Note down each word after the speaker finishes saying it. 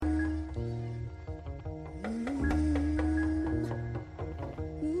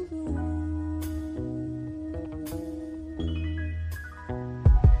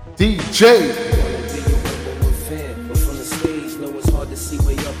DJ. But from the stage, know it's hard to see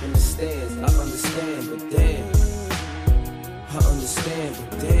way up in the stands. I understand, but damn. I understand,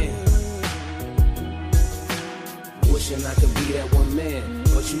 but damn. Wishing I could be that one man,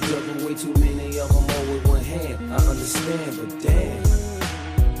 but you juggle way too many of them all with one hand. I understand, but damn.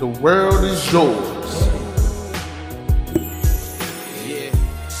 The world is yours. Yeah,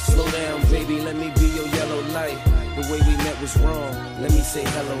 slow down, baby, let me be your yellow light. The way we met was wrong, let me say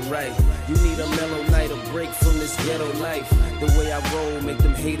hello right. You need a mellow night, a break from this ghetto life. The way I roll, make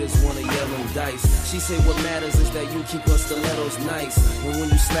them haters wanna yell them dice. She say what matters is that you keep her stilettos nice. And when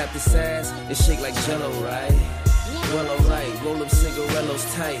you slap this ass, it shake like jello, right? Well, alright, roll up cigarillos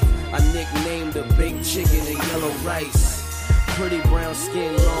tight. I nicknamed the baked chicken and yellow rice. Pretty brown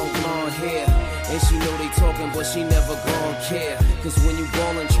skin, long blonde hair. And she know they talking, but she never gon' care. Cause when you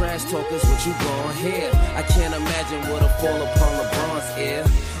ballin' trash talkers, what you gon' hear? I can't imagine what'll fall upon LeBron's ear.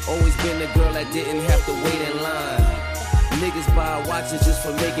 Always been the girl that didn't have to wait in line. Niggas buy watches just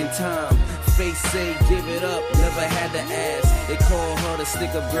for making time. Face say give it up, never had to ask. They call her the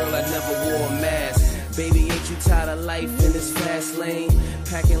stick-up girl that never wore a mask. Baby, ain't you tired of life in this fast lane?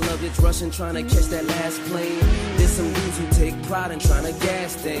 Packing luggage, rushing, trying to catch that last plane. There's some dudes who take pride in trying to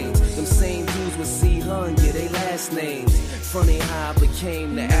gas things. Them same dudes would see her and get their last names. Funny how I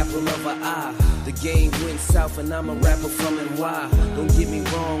became the apple of her eye. The game went south and I'm a rapper from NY. Don't get me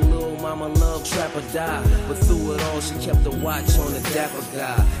wrong, little mama love trap or die. But through it all, she kept a watch on the dapper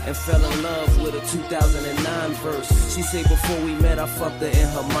guy. And fell in love with a 2009 verse. She said before we met, I fucked her in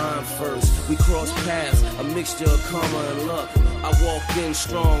her mind first. We crossed paths, a mixture of karma and luck. I walked in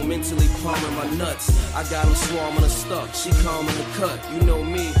strong, mentally palming my nuts. I got them swarming her stuck, she calming the cut. You know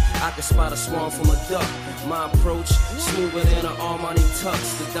me, I can spot a swarm from a duck. My approach, smoother than an Armani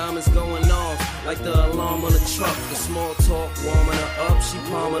tux. The diamonds going off like the alarm on the truck. The small talk, warming her up, she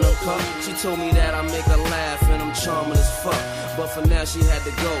palming her cup. She told me that I make her laugh and I'm charming as fuck. But for now she had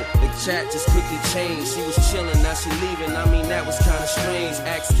to go, the chat just quickly changed. She was chilling, now she leaving, I mean that was kinda strange.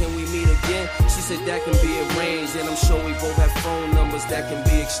 Asked can we meet again, she said that can be arranged. And I'm sure we both have phone numbers that can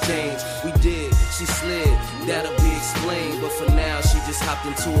be exchanged. We did, she slid, that'll be explained. But for now she just hopped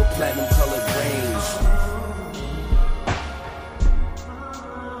into a platinum colored range.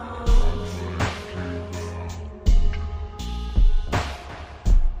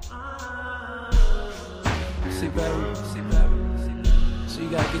 See baby, so you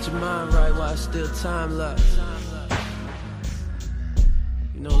gotta get your mind right while it's still time left.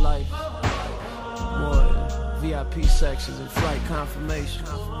 You know life, more VIP sections and flight confirmation.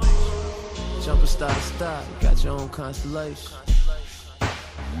 Jumping star to star, you got your own constellation.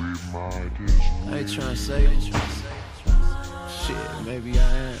 I ain't trying to say it. Shit, maybe I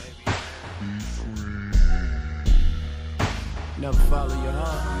am. Never follow your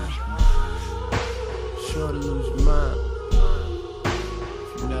heart. Sure to lose your mind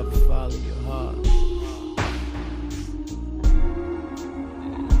if you never follow your heart.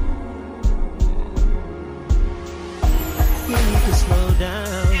 You need to slow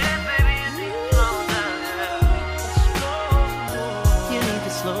down. Yeah, baby, you need to slow down. You need to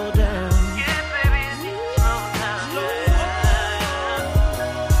slow down. Yeah, baby, you need to slow down.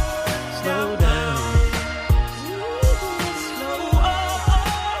 Slow down.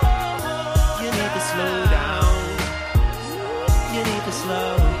 You need to slow down. You need to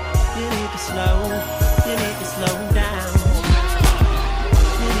slow. You need to slow. You need to slow down.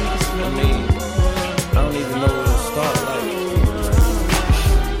 You need to slow. I mean, I don't even know where to start.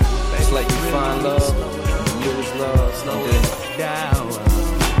 Like you find love, you lose love, slow down.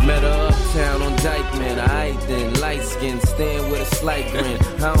 Met her uptown on Dykeman, aight then, light skin, stand with a slight grin.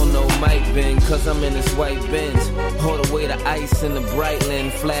 I don't know Mike Ben, cause I'm in this white Benz. All the way to ice in the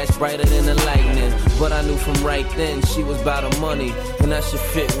Brightland, flash brighter than the lightning. But I knew from right then, she was about her money, and I should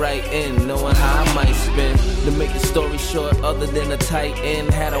fit right in, knowing how I might spend. To make the story short, other than a tight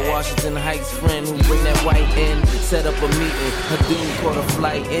end, had a Washington Heights friend who bring that white in. Set up a meeting, her dude caught a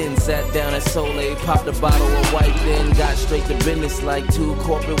flight in. Sat down at Soleil, popped a bottle of white then. Got straight to business like two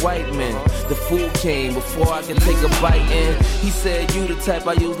corporate white men. The food came before I could take a bite in. He said, you the type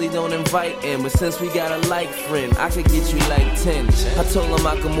I usually don't invite in, but since we got a like friend, I could get you like 10. I told him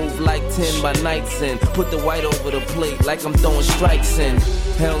I could move like 10 by nights in. Put the white over the plate like I'm throwing strikes in.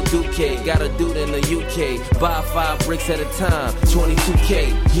 Hell Duque, got a dude in the UK. Buy 5 bricks at a time,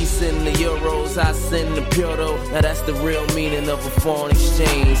 22K. He send the euros, I send the euro. Now that's the real meaning of a foreign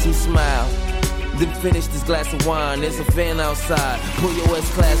exchange. He smiled. Then finish this glass of wine. There's a van outside. Pull your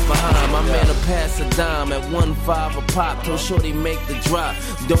S-Class behind. My man a pass a dime at 1.5 a pop. Told Shorty make the drop.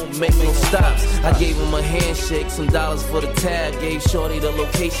 Don't make no stops. I gave him a handshake, some dollars for the tab. Gave Shorty the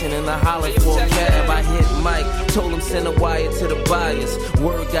location and I hollered for a cab. I hit Mike, told him send a wire to the buyers.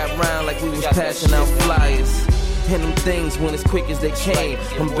 Word got round like we was passing out flyers. And them things went as quick as they came.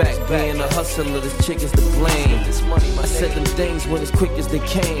 I'm back being a hustler, this chick is to blame. I said them things went as quick as they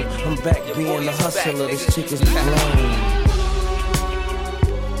came. I'm back being a hustler, this chick is to blame.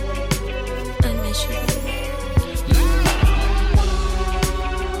 I miss you, baby.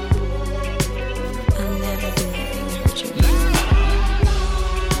 I'll never do anything to hurt you.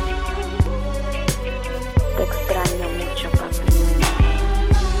 Te extraño mucho, papi.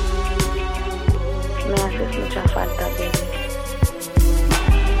 Me haces mucha falta, baby.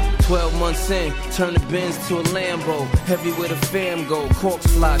 12 months in, turn the Benz to a Lambo. Heavy where the fam go, corks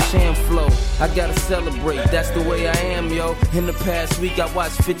fly, sham flow. I gotta celebrate, that's the way I am, yo. In the past week I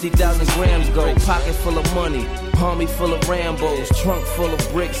watched 50,000 grams go. Pocket full of money, army full of Rambos. Trunk full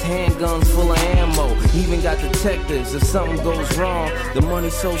of bricks, handguns full of ammo. Even got detectives, if something goes wrong. The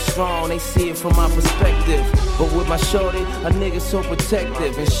money's so strong, they see it from my perspective. But with my shorty, a nigga so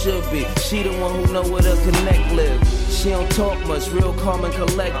protective. And should be, she the one who know where the connect live. She don't talk much, real calm and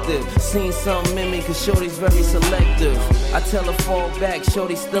collective. Seen something in me, cause Shorty's very selective. I tell her fall back,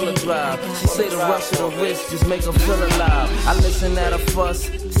 Shorty still a drive. She say the rush of the wrist just make her feel alive. I listen at her fuss,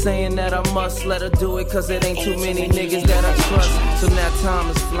 saying that I must let her do it, cause it ain't too many niggas that I trust. So now time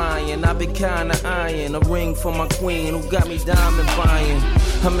is flying, I been kinda eyeing a ring for my queen who got me diamond buying.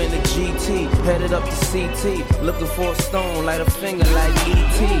 I'm in the GT, headed up to CT, looking for a stone, light a finger like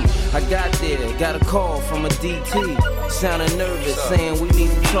E.T. I got there, got a call from a DT, sounding nervous, saying we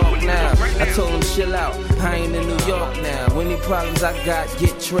need to talk now. I told him chill out, I ain't in New York now. Any problems I got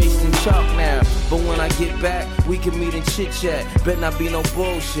get traced in chalk now. But when I get back, we can meet and chit chat. Bet not be no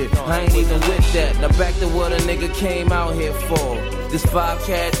bullshit, I ain't even with that. Now back to what a nigga came out here for. This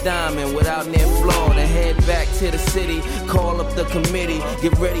 5-carat diamond without near flaw. Then head back to the city, call up the committee.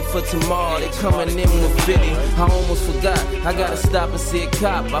 Get ready for tomorrow, they coming in with 50. I almost forgot, I gotta stop and see a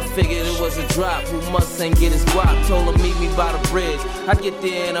cop. I figured it was a drop, who must ain't get his guap. Told him meet me by the bridge, I get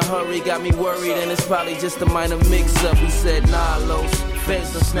there in a hurry. Got me worried and it's probably just a minor mix-up. He said, nah, Los,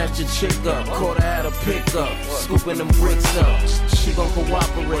 feds done snatched your chick up. Caught her at a pickup, scooping them bricks up. She gon'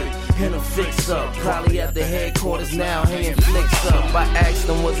 cooperate, and a fix up. Probably at the headquarters now, hanging flicks up. I asked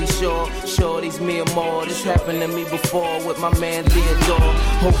him, was he sure? Shorty's me or more. This happened to me before with my man Theodore.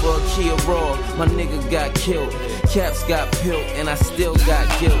 Over a Kia Raw, my nigga got killed. Caps got peeled, and I still got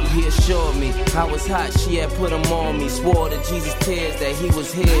guilt. He assured me I was hot, she had put him on me. Swore to Jesus' tears that he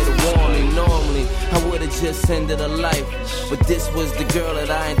was here to warn me. Normally, I would've just ended a life, but this was the girl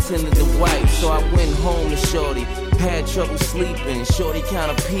that I intended to wife. So I went home to Shorty, had trouble sleeping. Shorty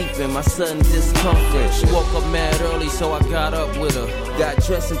kinda peeping, my sudden discomfort. She woke up mad early, so I got up with her. Got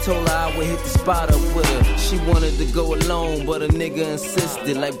dressed and told her I would hit the spot up with her. She wanted to go alone, but a nigga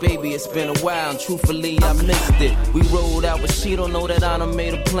insisted. Like, baby, it's been a while, and truthfully, I missed it. We rolled out, but she don't know that I done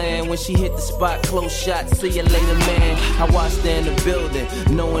made a plan. When she hit the spot, close shot, see you later, man. I watched her in the building,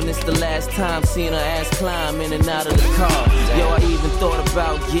 knowing it's the last time seeing her ass climb in and out of the car. Yo, I even thought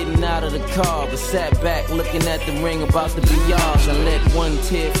about getting out of the car, but sat back looking at the ring about to be yours. I let one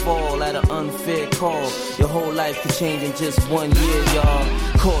tear fall at an unfair call. Your whole life could change in just 1 year, y'all.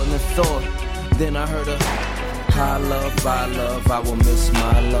 Caught in a thought, then I heard her. High love, by love, I will miss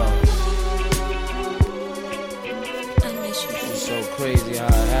my love. It's so crazy how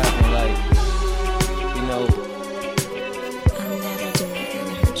it happened, like, you know. I'll never do anything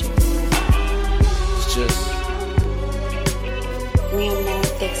to hurt you. It's just. Mi amor,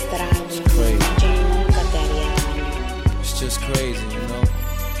 te extraño. It's crazy. Yo nunca te haría daño. It's just crazy, you know.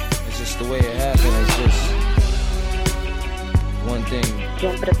 It's just the way it happened. It's just one thing.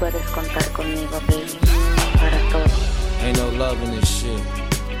 Siempre puedes contar conmigo, baby, para todo. Ain't no love in this shit.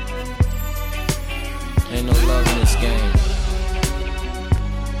 Ain't no love in this game.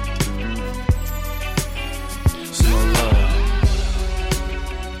 It's no love.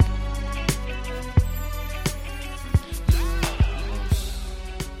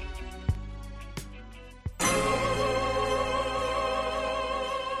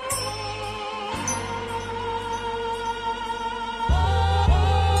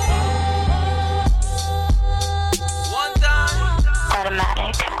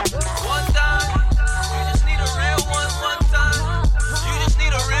 Automatic. One time, you just need a real one. One time, you just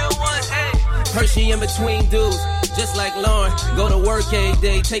need a real one. Hey, Hershey in between dudes. just like Lauren. Go to work every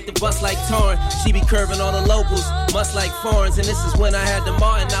day, take the bus like Torrin. She be curving all the locals, must like foreigns. And this is when I had the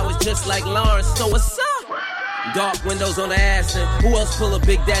Martin, I was just like Lawrence. So what's up? Dark windows on the Aston. Who else pull a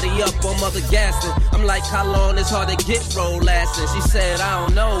Big Daddy up on Mother Gaston? I'm like, how long it's hard to get roll lasting? She said, I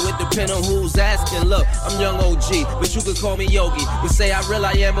don't know, it depends on who's asking. Look, I'm young OG, but you could call me Yogi. We say I real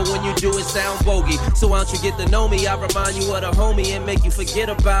I am, but when you do it sound bogey. So why don't you get to know me? I remind you of the homie and make you forget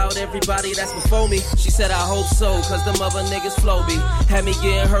about everybody that's before me. She said, I hope so, cause them other niggas flow be. Had me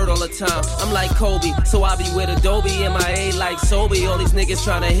getting hurt all the time, I'm like Kobe. So I be with Adobe, MIA like Sobe. All these niggas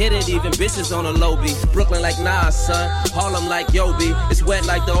tryna hit it, even bitches on a low beat. Brooklyn like Nah, son, Harlem like Yobi. It's wet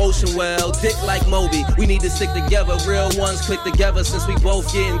like the ocean well, dick like Moby. We need to stick together, real ones click together. Since we both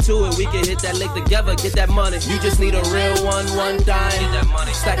get into it, we can hit that lick together, get that money. You just need a real one dime.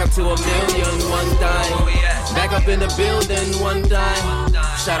 Stack up to $1 million, one dime. Back up in the building, one dime.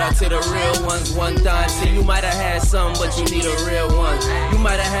 Shout out to the real ones, one dime. See, you might have had some, but you need a real one. You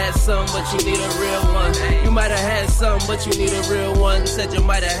might have had some, but you need a real one. You might have had some, but you need a real one. Said you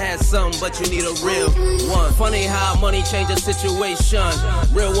might have had some, but you need a real one. Funny how money change a situation.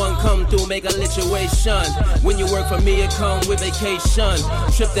 Real one come through, make a lituation. When you work for me, it come with vacation.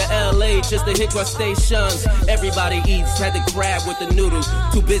 Trip to LA just to hit crustaceans. Everybody eats, had to grab with the noodles.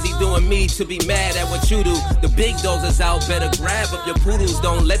 Too busy doing me to be mad at what you do. The big dogs is out, better grab up your poodles.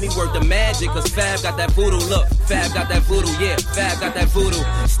 Don't let me work the magic, cause Fab got that voodoo. Look, Fab got that voodoo, yeah, Fab got that voodoo.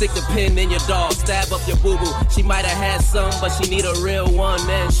 Stick the pin in your dog, stab up your boo-boo. She might have had some, but she need a real one,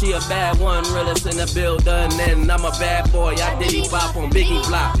 man. She a bad one, realest in the building. And I'm a bad boy, I diddy bop on Biggie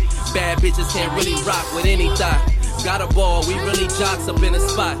Block. Bad bitches can't really rock with any thought. Got a ball, we really jocks up in the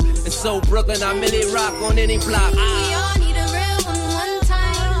spot. And so Brooklyn, I really rock on any block. We all need a real one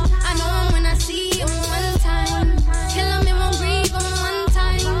time. I know him when I see him one time. Kill him, it won't grieve him one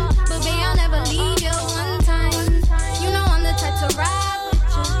time. But babe, I'll never leave you one time. You know I'm the type to ride with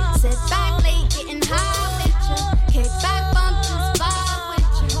you. Sit back late, getting high with you. Kick back, bump, just vibe with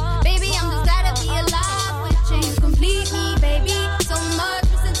you. Baby, I'm just glad to be alive with you. You complete me, baby, so much.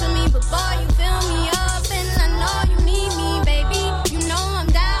 Listen to me, but boy, you fill me up. And I know you need me, baby. You know I'm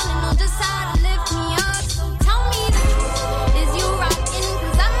down and know just how to lift me up. So tell me that is you rockin',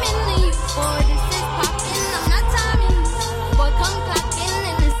 cause I'm into you. Boy, this is poppin', I'm not timing you. Boy, come clock in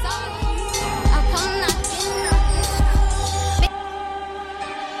and it's all you. I'll come knockin'.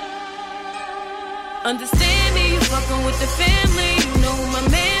 Understand me, you fucking with the family. You know who my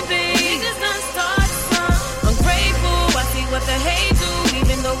man be. Niggas done start some. Ungrateful, I see what the hate do.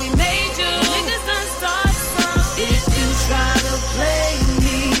 Even though we made you, niggas done start some. If you try to play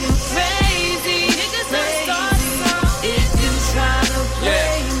me, you crazy. Niggas done start some. If you try to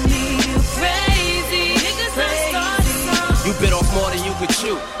play me, you crazy. Niggas done start some. You bit off more than you could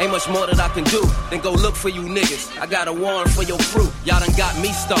chew. Ain't much more that I can do. Then go look for you niggas. I got a warrant for your crew. Y'all done got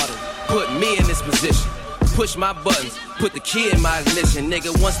me started. Put me in this position. Push my buttons, put the key in my ignition.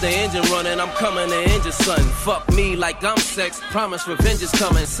 Nigga, once the engine running, I'm coming to injure something. Fuck me like I'm sex, promise revenge is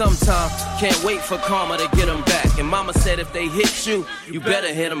coming sometime. Can't wait for karma to get them back. And mama said if they hit you, you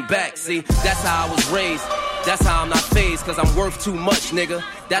better hit them back. See, that's how I was raised. That's how I'm not phased, cause I'm worth too much, nigga.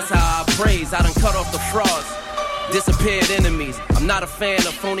 That's how I praise. I done cut off the frauds. Disappeared enemies. I'm not a fan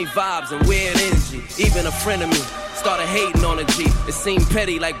of phony vibes and weird energy. Even a friend of me started hating on a G. It seemed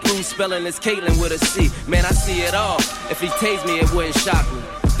petty like Bruce spelling his Caitlyn with a C. Man, I see it all. If he tased me, it wouldn't shock me.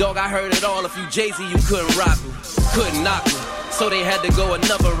 Dog, I heard it all. If you Jay-Z, you couldn't rock me. Couldn't knock me. So they had to go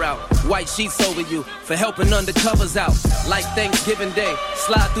another route. White sheets over you for helping undercovers out. Like Thanksgiving Day,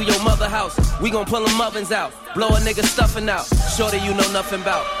 slide through your mother house. We gon' pull them ovens out, blow a nigga stuffing out. Shorty you know nothing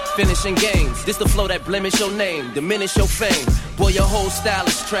about. Finishing games, this the flow that blemish your name, diminish your fame. Boy, your whole style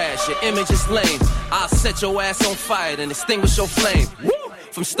is trash, your image is lame. I'll set your ass on fire and extinguish your flame. Woo!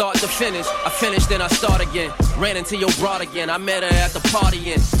 From start to finish, I finish then I start again. Ran into your broad again, I met her at the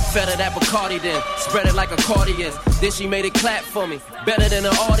party and fed her that Bacardi then, spread it like accordions. Then she made it clap for me, better than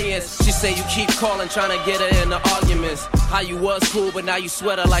the audience. She say you keep calling, trying to get her in the arguments. How you was cool, but now you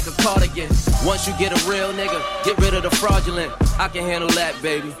sweat her like a cardigan. Once you get a real nigga, get rid of the fraudulent. I can handle that,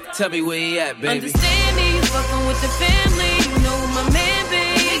 baby. Tell me where he at, baby. Understand me, you fucking with the family. You know who my man be.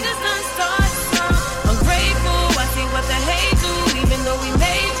 Niggas done start some. Ungrateful, I see what the hate do. Even though we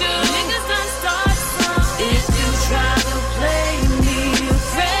made you, niggas done start some. If you try to play me, you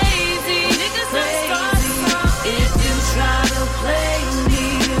crazy. Niggas done start some. If you try to play me,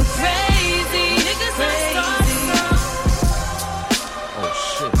 you crazy. Niggas done start some. Oh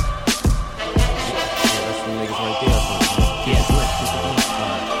shit. Yeah, that's some niggas right there. Yeah, black people.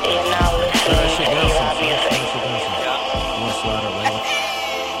 You're now listening to the obvious.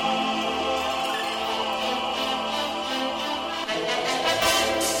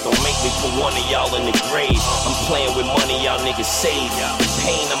 one of y'all in the grave. I'm playing with money y'all niggas save. The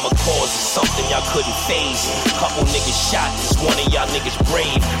pain I'ma cause is something y'all couldn't phase. Couple niggas shot, this one of y'all niggas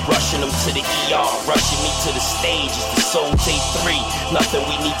brave. Rushing them to the ER, rushing me to the stage. It's the Soul Tape 3, nothing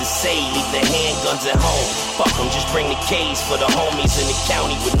we need to say. Leave the handguns at home, fuck them, just bring the K's for the homies in the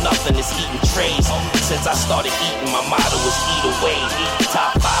county with nothing that's eating trays. Since I started eating, my motto was eat away.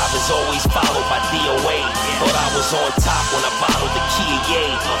 Top 5 is always followed by DOA. Thought I was on top when I bottled the Kia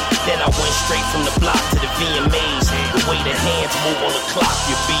Yay. Then I went straight from the block to the VMAs. The way the hands move on the clock,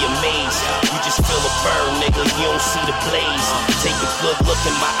 you'll be amazed. You just feel a burn, nigga, you don't see the blaze. Take a good look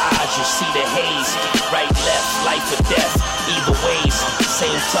in my eyes, you'll see the haze. Right, left, life or death, either ways.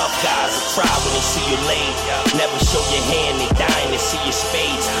 Same tough guys that cry when they see you laid. Never show your hand, they dying to see your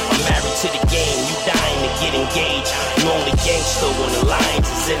spades. I'm married to the game, you dying to get engaged. You only gangster when the lions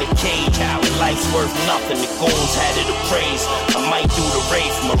is in a cage. How life's worth nothing, the goons had it appraised. I might do the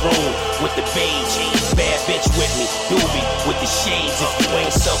raid from a room with the beige. Bad bitch with me, doobie with the shades. If you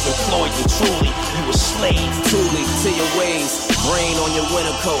ain't self-employed, then truly you a slave. Truly to your ways, rain on your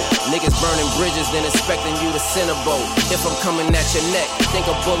winter coat. Niggas burning bridges, then expecting you to send a boat. If I'm coming at your neck, think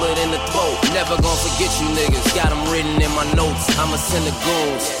a bullet in the throat. Never gonna forget you niggas, got them written in my notes. I'ma send the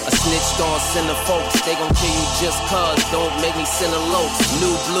goons, I snitched on send the folks. They gon' kill you just cuz, don't make me send a loads.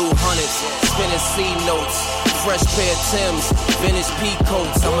 New blue hundreds, spinning C notes. Fresh pair of Timbs, vintage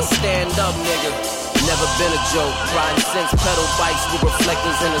peacoats. I'm a stand up nigga, never been a joke. Riding since pedal bikes with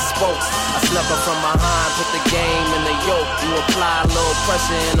reflectors in the spokes. I snuck up from behind, put the game in the yoke. You apply a little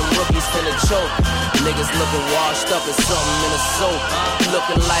pressure and them rookies finna choke. Niggas looking washed up as something in a soap.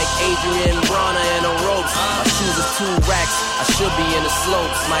 Looking like Adrian Bronner in the ropes. My shoes is 2 racks, I should be in the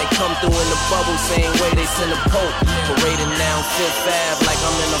slopes. Might come through in the bubble, same way they send a pope. Parading down Fifth Ave like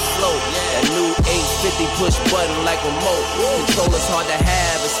I'm in a float. That new 850 push button like a remote. Controller's hard to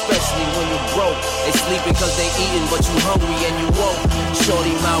have, especially when you broke. They sleeping cause they eating, but you hungry and you woke.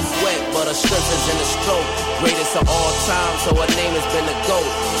 Shorty mouth wet, but her strength is in a stroke. Greatest of all time, so her name has been the GOAT.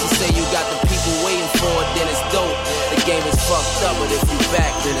 She say you got the people waiting for it, then it's dope. The game is fucked up, but if you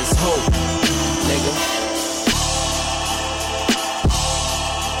back, then it's hope, nigga.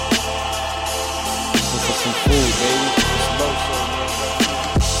 For some food, baby. Smoke some, man.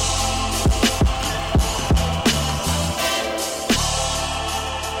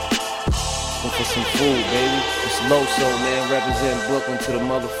 For some food, baby. It's Loso, man, representing Brooklyn to the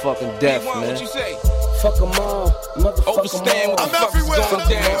motherfucking death, man. What you say? Fuck them all, motherfuck Understand what the fuck is going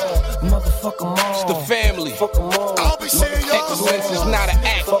down. Motherfuck them all. It's the family. Fuck them all. I'll be seeing y'all. Excellence is not an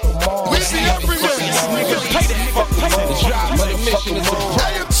act. Fuck them all. We see everywhere. Niggas pay that fuck the drive to the mission is a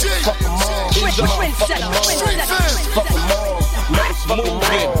AMG. Fuck them all. Street fans. Fuck them all. Motherfuck them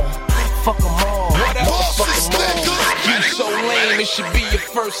all. Fuck them all. Bosses, nigga. You so lame, it should be your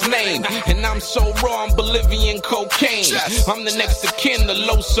first name. And I'm so raw, I'm Bolivian cocaine. I'm the next of kin, the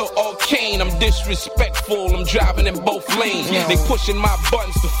Loso Arcane. I'm disrespectful, I'm driving in both lanes. They pushing my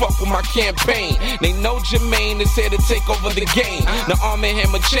buttons to fuck with my campaign. They know Jermaine is here to take over the game. The Arm &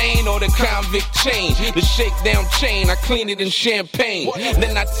 Hammer chain or the convict chain. The shakedown chain, I clean it in champagne.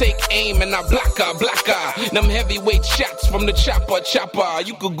 Then I take aim and I block her. Them heavyweight shots from the chopper.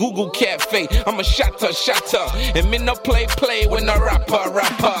 You could Google cafe, I'm a shotter. And me no play when I rapper.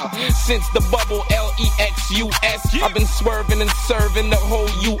 Since the bubble LEXUS, I've been swerving and serving the whole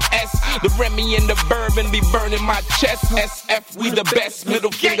US. The Remy and the bourbon be burning my chest. SF, we the best,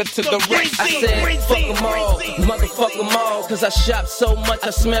 middle finger to the rest. I said, fuck them all, motherfuck them all. Cause I shop so much,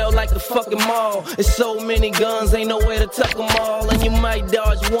 I smell like the fucking mall. It's so many guns, ain't no way to tuck them all. And you might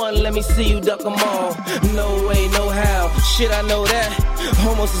dodge one, let me see you duck them all. No way, no how, shit I know that.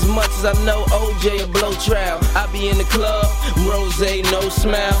 Almost as much as I know OJ or blow trout. I be in the club, rose, no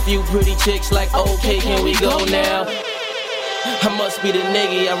smile. Few pretty chicks like, okay, can we go now? I must be the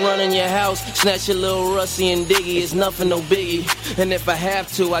nigga, I run in your house, snatch your little Rusty and Diggy, it's nothing, no biggie. And if I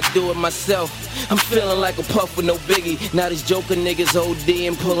have to, I do it myself. I'm feeling like a puff with no biggie. Now these joker niggas OD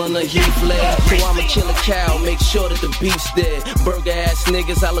and pulling a heat leg. So I'ma kill a cow, make sure that the beef's dead. Burger ass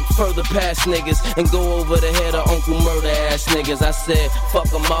niggas, I look further past niggas and go over the head of Uncle Murder ass niggas. I said, fuck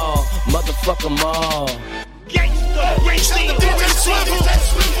them all, motherfuck them all. Shout out to DJ Swivel.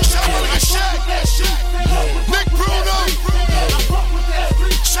 Shout out to Shaq. Nick Bruno.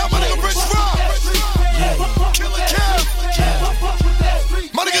 Shout out to Rich Rock. Killer Kev.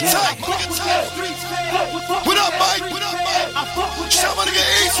 My nigga Tight. What up, Mike? Shout out to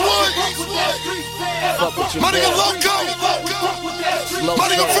Eastwood. My nigga Loco. My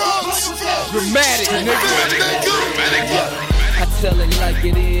nigga Frogs. Dramatic, nigga. I tell it like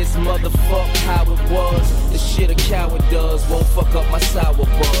it is, motherfuck how it was. The shit a coward does won't fuck up my sour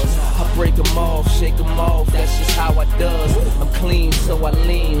buzz. I break them off, shake them off, that's just how I does. I'm clean so I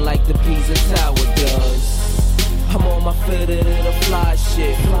lean like the Pisa Tower does. I'm on my fitter than a fly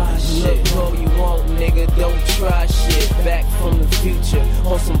shit. Look all you want, nigga, don't try shit. Back from the future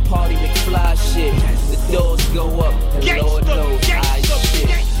on some party McFly shit. The doors go up and Lord knows I shit.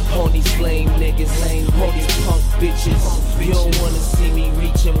 On these lame niggas, on these punk bitches. You don't wanna see me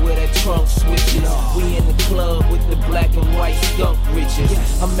reaching where that trunk switches. We in the club with the black and white skunk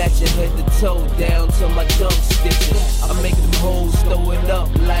riches. I'm matching head to toe down to my dunk stitches. I make them hoes throw it up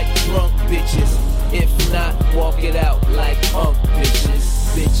like drunk bitches. If not, walk it out like punk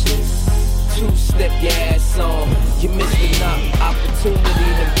bitches. Two-step your ass on. You missed an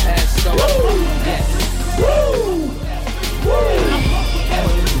opportunity to pass on. Yes.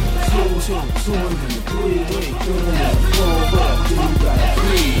 Two and then the three, and then the four, then you gotta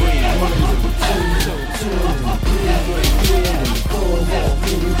breathe. One and then the two and then the three, and then the four,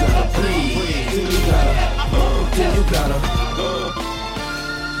 then you gotta breathe. Then you gotta.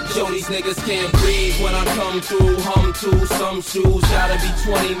 Yo, these niggas can't breathe when I come through. Hum to some shoes, gotta be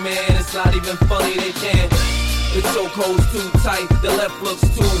 20, man. It's not even funny, they can't. The chokehold's too tight, the left looks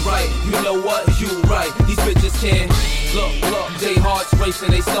too right. You know what? You right. These bitches can't. Look, they hearts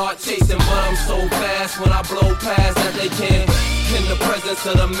racing, they start chasing, but I'm so fast when I blow past that they can't. In the presence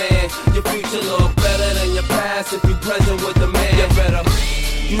of the man, your future look better than your past if you present with the man. You better.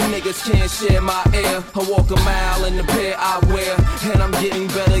 You niggas can't share my air. I walk a mile in the pair I wear, and I'm getting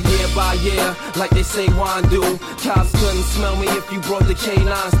better year by year, like they say wine do. Cops couldn't smell me if you brought the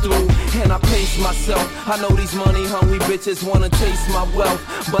canines through, and I pace myself. I know these money hungry bitches wanna taste my wealth,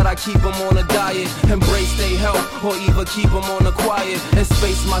 but I keep them on a diet, embrace their health, or even keep them on the quiet, and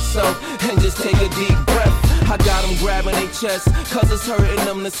space myself, and just take a deep breath. I got them grabbing their chest, cause it's hurting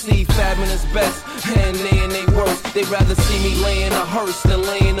them to see Fab in his best, and they in they worst. They rather see me laying a hearse than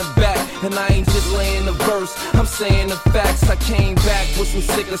laying the back, and I ain't just laying the verse, I'm saying the facts. I came back with some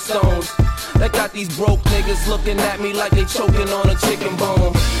sicker stones that got these broke niggas looking at me like they choking on a chicken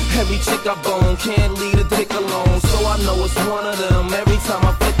bone. Every chick I bone can't leave a dick alone, so I know it's one of them every time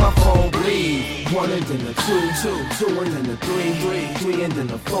I flick my phone. Breathe. One and then the two and then the three and then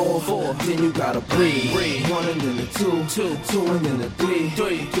the four, then you gotta breathe. One and then the two and then the three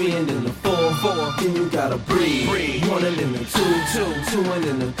and then the four, then you gotta breathe. One and then the two and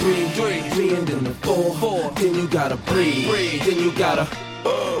then the three and then the four, then you gotta breathe. Then you gotta.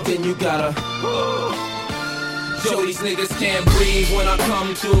 Yo, these niggas can't breathe when I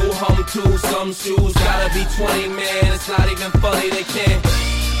come through. Hum to some shoes, gotta be 20, man. It's not even funny, they can't.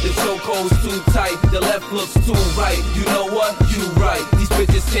 The chokehold's too tight, the left looks too right. You know what? You right. These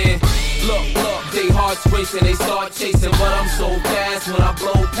bitches can't. Look, they hearts racing, they start chasing, but I'm so fast when I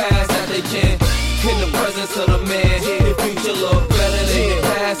blow past that they can't. In the presence of the man, the future look better than your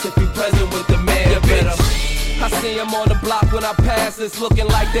past if you present with the man. You better. I see them on the block when I pass, it's looking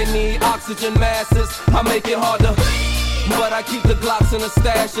like they need oxygen masses. I make it harder, but I keep the Glocks in the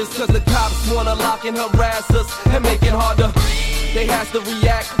stashes, cause the cops wanna lock and harass us and make it harder. They has to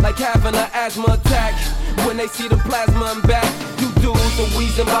react like having an asthma attack when they see the plasma and back. You dudes are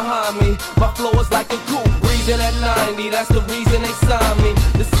wheezing behind me, my flow is like a coupe, breathing at 90, that's the reason they signed me.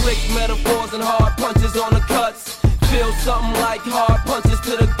 The slick metaphors and hard punches on the cuts feel something like hard punches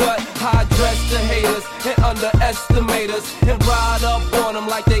to the gut. I address the haters and underestimate us and ride up on them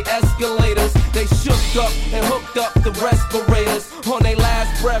like they escalators. They shook up and hooked up the respirators on their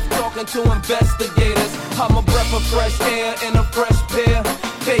last breath, talking to investigators. I'm a breath of fresh air in a fresh pair.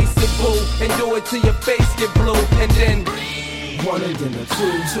 Face it, boo, and do it till your face get blue. And then one and then the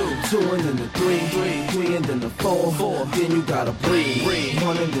two and then the three and then the four, then you gotta breathe.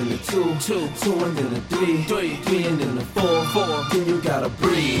 One and then the two and then the three and then the four, then you gotta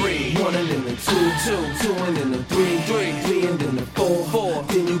breathe. One and then the two and then the three and then the four,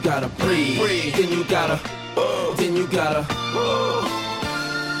 then you gotta breathe. Then you gotta.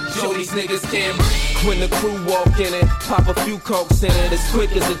 Yo, these niggas can't. When the crew walk in it, pop a few cokes in it, as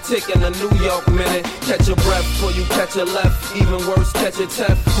quick as a tick in a New York minute. Catch your breath before you catch a left, even worse, catch a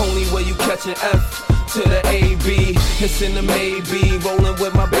F. Only way you catch an F to the AB, it's in the maybe. Rolling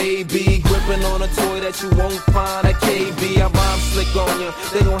with my baby, gripping on a toy that you won't find at KB. I rhyme slick on ya,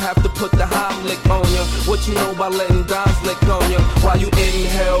 they don't have to put the Heimlich on ya. What you know about letting dimes lick on ya while you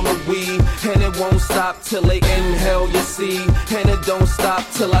inhale the weed, and it won't stop till they inhale your seed, and it don't stop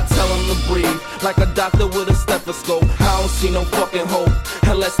till I tell them to breathe. Like a doctor with a stethoscope, I don't see no fucking hope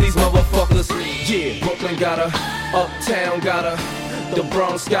unless these motherfuckers. Yeah, Brooklyn got her, Uptown got her, the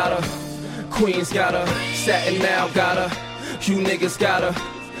Bronx got her, Queens got her, Staten Island got her, You niggas gotta,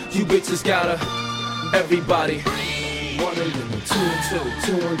 you bitches gotta, everybody. 1 and then the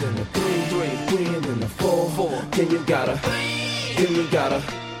 2, 2 and then the 3, 3 and then the 4, 4. Then you gotta, then you gotta,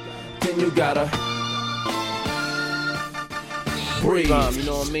 then you gotta breathe. You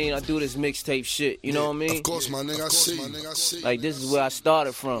know what I mean? I do this mixtape shit, you know what I mean? Of course, my nigga, I see. Like, this is where I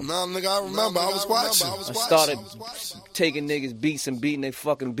started from. Nah, nigga, I remember. I was watching. I started taking niggas' beats and beating their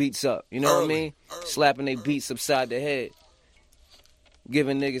fucking beats up, you know what I mean? Slapping their beats upside their head.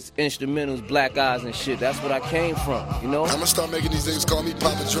 Giving niggas instrumentals, black eyes and shit. That's what I came from, you know? I'ma start making these niggas call me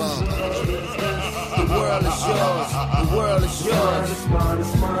Papa Drum. The world is yours. The world is yours. It's mine,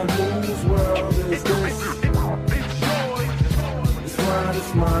 it's mine. Whose world is this?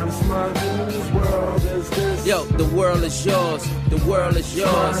 It's mine, it's mine. Whose world is this? Yo, the world is yours. The world is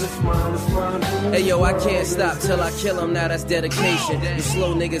yours. It's mine, it's mine. Hey yo, I can't stop till I kill them, now that's dedication. You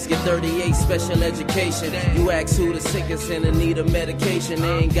slow niggas get 38 special education. You ask who the sickest and in need of medication.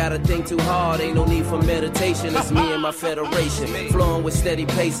 They ain't gotta think too hard, ain't no need for meditation. It's me and my federation, flowing with steady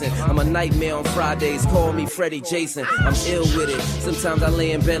pacing. I'm a nightmare on Fridays, call me Freddie Jason. I'm ill with it, sometimes I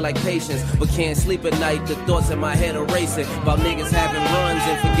lay in bed like patience, but can't sleep at night, the thoughts in my head are racing. About niggas having runs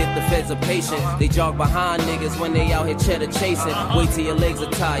and forget the feds are patient. They jog behind niggas when they out here cheddar chasing. Wait till your legs are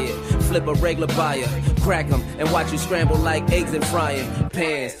tired, flip a regular buyer, crack them and watch you scramble like eggs in frying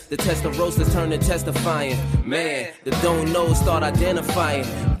pans. The test of roasters turn to testifying. Man, the don't know start identifying.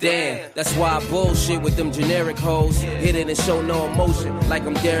 Damn, that's why I bullshit with them generic hoes. Hit it and show no emotion like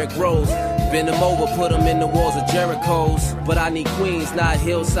I'm Derrick Rose. Bend them over, put them in the walls of Jericho's. But I need queens, not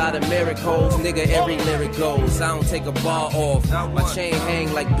hillside of miracles. Nigga, every lyric goes. I don't take a bar off. My chain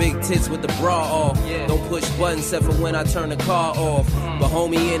hang like big tits with the bra off. Don't push buttons except for when I turn the car off. But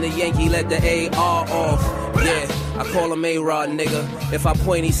homie in the Yankee let the AR off. Yeah, I call him A-Rod, nigga. If I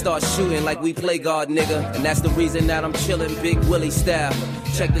point, he starts shooting like we play guard, nigga. And that's the reason that I'm chillin' Big Willie style.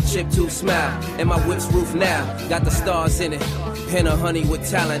 Check the chip to smile. And my whip's roof now. Got the stars in it. Pen of honey with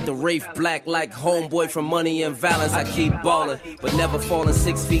talent. The Wraith black like homeboy from Money and Valence. I keep ballin', but never falling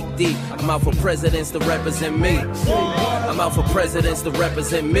 6 feet deep. I'm out for presidents to represent me. I'm out for presidents to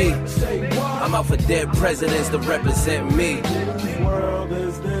represent me. I'm out for dead presidents to represent me. Whose world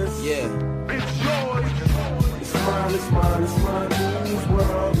is this? Yeah. It's mine, it's mine, it's mine. Whose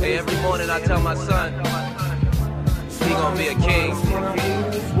world is Hey, every morning I tell my son, he gon' be a king.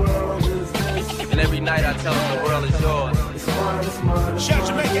 Whose world is this? And every night I tell him the world is yours. It's mine, it's mine. Shout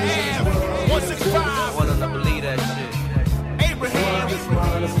Jamaica Ave, 165. I want him to believe that shit. Abraham. It's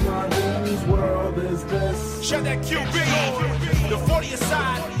mine, it's mine. Whose world is this? Shout that QB. The 40th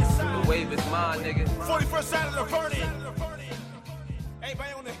side. The wave is mine, nigga. 41st side of the Vernon.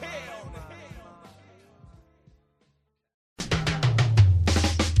 Everybody on the hill.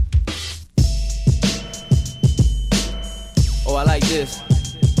 Oh, I like this.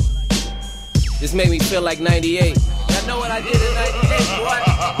 This made me feel like 98. Y'all know what I did in 98, boy?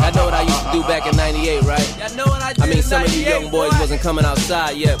 I know what I used to do back in 98, right? Y'all know what I did. I mean, some of you young boys wasn't coming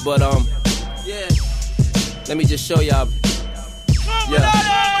outside yet, but yeah. Let me just show y'all. Yeah.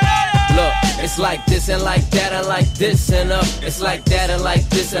 Look, it's like this and like that and like this and It's like that and like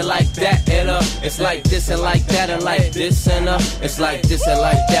this and like that and It's like this and like that and like this and It's like this and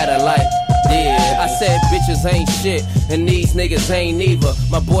like that and like. Yeah, I said bitches ain't shit, and these niggas ain't neither.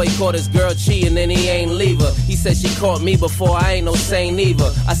 My boy caught his girl cheating and he ain't leave her. He said she caught me before, I ain't no saint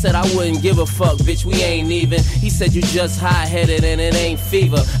either. I said I wouldn't give a fuck, bitch, we ain't even. He said you just high-headed and it ain't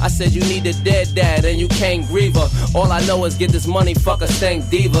fever. I said you need a dead dad and you can't grieve her. All I know is get this money, fuck a stank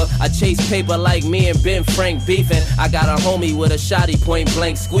diva. I chase paper like me and Ben Frank beefing. I got a homie with a shotty point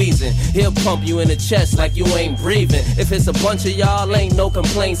blank squeezing. He'll pump you in the chest like you ain't breathing. If it's a bunch of y'all, ain't no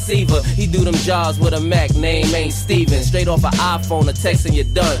complaints either. He do them jobs with a Mac, name ain't Steven. Straight off an iPhone, a text and you're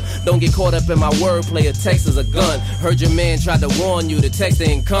done. Don't get caught up in my wordplay, a text is a gun. Heard your man tried to warn you, the text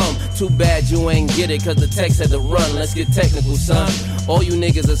didn't come. Too bad you ain't get it, cause the text had to run. Let's get technical, son. All you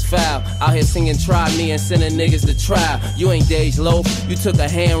niggas is foul. Out here singing try me and sending niggas to trial. You ain't Dej Loaf, you took a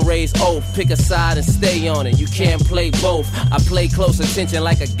hand raised oath. Pick a side and stay on it, you can't play both. I play close attention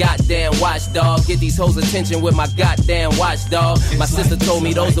like a goddamn watchdog. Get these hoes attention with my goddamn watchdog. My sister told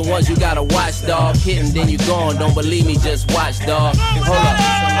me those the ones you gotta watch, dog. Hitting then you gone, don't believe me, just watch, dog. Hold up.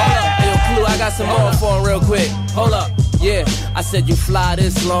 Hey, yo, Clue, I got some more for him real quick. Hold up. Yeah, I said you fly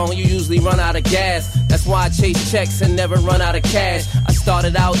this long, you usually run out of gas. That's why I chase checks and never run out of cash. I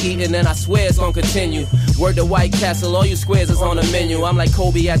started out eating and I swear it's gonna continue. Word to White Castle, all you squares is on the menu. I'm like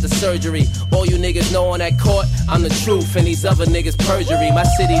Kobe at the surgery. All you niggas know on that court, I'm the truth, and these other niggas perjury. My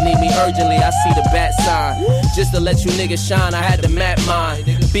city need me urgently, I see the bat sign. Just to let you niggas shine, I had to map mine.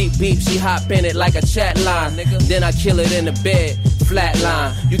 Beep beep, she hop in it like a chat line. Then I kill it in the bed,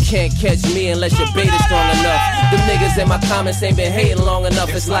 flatline. You can't catch me unless your bait is strong enough. Them niggas in my comments ain't been hating long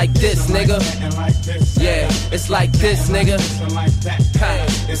enough. It's like this, nigga. Yeah, it's like this, nigga.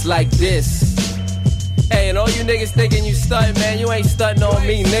 It's like this. Hey, and all you niggas thinking you stuntin', man, you ain't stuntin' on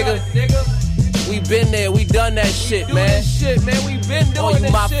me, nigga. We been there, we done that shit, man. We been doing all you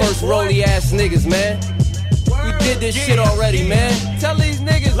my shit, first rolly ass niggas, man. We did this shit already, man. Tell these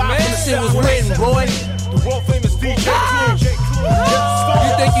niggas, man, this shit was written, boy. The world famous DJ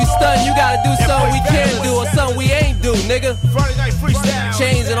You think you stuntin', you gotta do something we can do or something we ain't do, nigga. Friday night freestyle.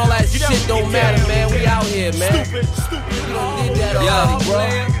 Chains and all that shit don't matter, man. We out here, man. Stupid. You done did that already,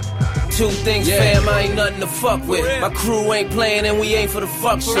 bro. Two things, fam, I ain't nothing to fuck with. My crew ain't playing and we ain't for the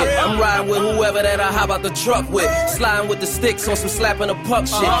fuck shit. I'm riding with whoever that I hop out the truck with. Sliding with the sticks on some slapping the puck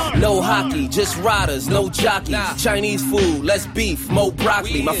shit. No hockey, just riders, no jockey. Chinese food, less beef, more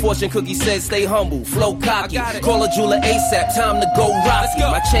broccoli. My fortune cookie says stay humble, flow cocky. Call a jeweler ASAP, time to go Rocky.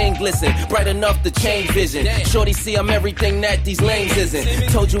 My chain glisten, bright enough to change vision. Shorty see I'm everything that these lames isn't.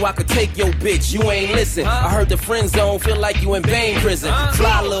 Told you I could take your bitch, you ain't listen. I heard the friend zone, feel like you in Bane prison.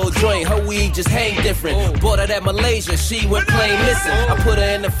 Fly little joint, her weed just hang different. Bought her that Malaysia, she went plain missing. I put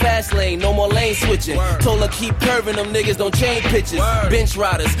her in the fast lane, no more lane switching. Told her keep curving, them niggas don't change pitches. Bench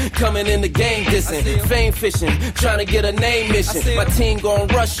riders coming in the game dissing. Fame fishing, trying to get a name mission. My team gon'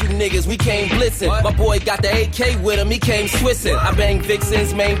 rush you niggas, we came blitzing. My boy got the AK with him, he came swissing. I bang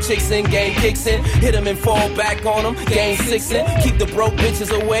vixens, main chicks in, game kicks in. Hit him and fall back on him, game sixin'. Keep the broke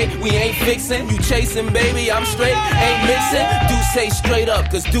bitches away, we ain't fixin'. You chasing, baby, I'm straight, ain't mixin'. Do say straight up,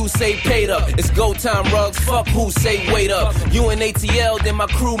 cause do say paid up. It's go time, rugs, fuck who say wait up. You and ATL, then my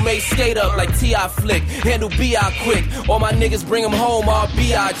crewmates skate up like T.I. flick, handle B.I. quick. All my niggas bring them home, all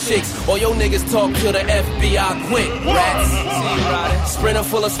B.I. chicks. All your niggas talk to the FBI quick. Rats, sprinter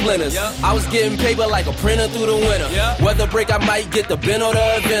full of splinters. I was getting paper like a printer through the winter. Weather break, I might get the bin or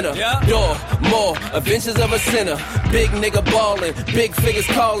the inventor. Door, more, adventures of a sinner. Big nigga ballin', big figures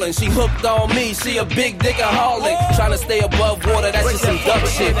callin'. She hooked on me, she a big dickaholic. Tryna stay above water, that's just some duck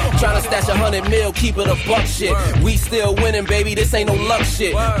shit. Tryna stash 100 mil, keep it a buck shit. We still winning, baby, this ain't no luck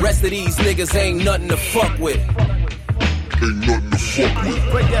shit. Rest of these niggas ain't nothing to fuck with. Ain't nothing to fuck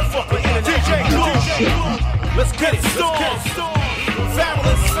with. Break that fucking internet. DJ, let's get it. Storm.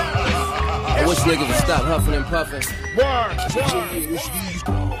 Fabulous. I wish niggas would stop huffing and puffing.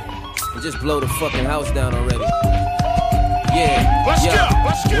 And just blow the fucking house down already. Yeah,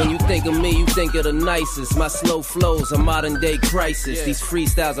 Let's go. When you think of me, you think of the nicest. My slow flows, a modern day crisis. These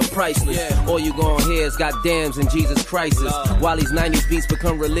freestyles are priceless. All you gon' hear is goddams and Jesus Christ. While these 90s beats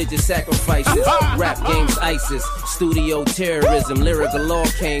become religious sacrifices. Rap games ISIS, studio terrorism. Lyrical law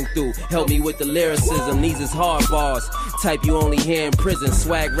came through, help me with the lyricism. These is hard bars, type you only hear in prison.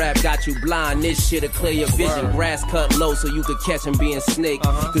 Swag rap got you blind, this shit'll clear your vision. Grass cut low so you could catch him being snake.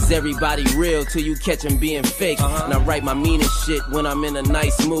 Cause everybody real till you catch him being fake. And I write my meaning shit when I'm in a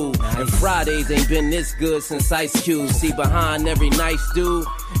nice mood. And Fridays ain't been this good since Ice Cube. See, behind every nice dude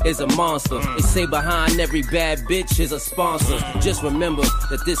is a monster. They say behind every bad bitch is a sponsor. Just remember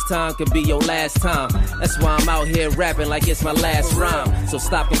that this time could be your last time. That's why I'm out here rapping like it's my last rhyme. So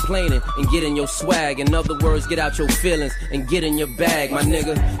stop complaining and get in your swag. In other words, get out your feelings and get in your bag, my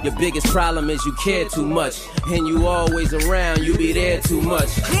nigga. Your biggest problem is you care too much. And you always around, you be there too much.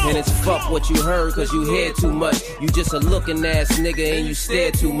 And it's fuck what you heard cause you hear too much. You just a looking ass nigga and you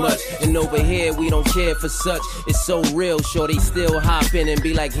stare too much. And over here we don't care for such. It's so real, shorty still hop in and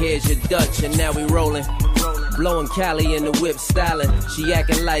be like, here's your Dutch. And now we rolling, blowing Cali in the whip styling. She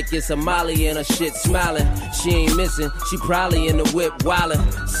acting like it's a Molly and her shit smiling. She ain't missing, she probably in the whip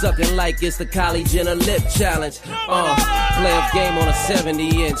wildin'. Sucking like it's the Kylie Jenner lip challenge. Playoff game on a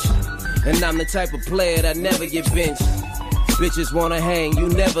 70-inch. And I'm the type of player that never get benched. Bitches wanna hang, you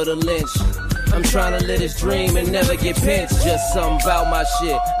never the lynch. I'm tryna live this dream and never get pinched. Just something about my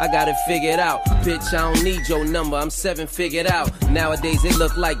shit, I got it figured out. Bitch, I don't need your number, I'm 7 figured out. Nowadays it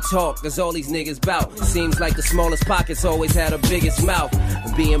look like talk, cause all these niggas bout. Seems like the smallest pockets always had the biggest mouth.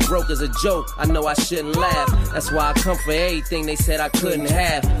 Being broke is a joke, I know I shouldn't laugh. That's why I come for everything they said I couldn't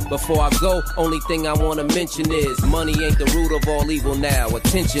have. Before I go, only thing I wanna mention is money ain't the root of all evil now.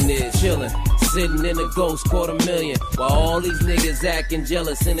 Attention is chillin', Sitting in a ghost, $250,000. While all these niggas acting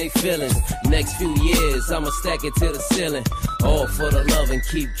jealous in they feelings. Next few years, I'ma stack it to the ceiling. All for the love and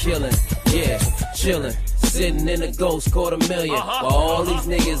keep killing. Yeah, chillin'. Sitting in a ghost, $250,000. While all these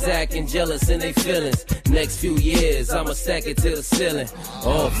niggas acting jealous in they feelings. Next few years, I'ma stack it to the ceiling.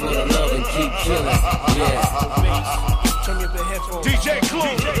 All for the love and keep killing. Yeah. Turn me up the headphones. DJ Clue.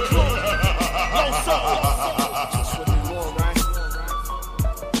 Low soul.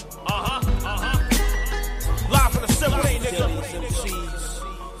 Live from the civil ain't nigga.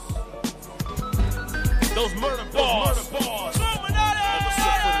 Those murder bars.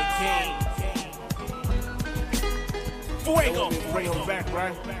 Fuego. Bring him back,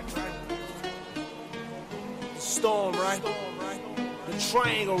 right? Storm, right? The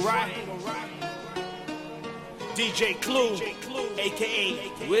triangle, right? DJ Clue,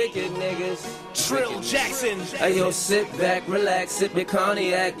 a.k.a. Wicked niggas. Trill Jackson. Hey yo, sit back, relax, sip your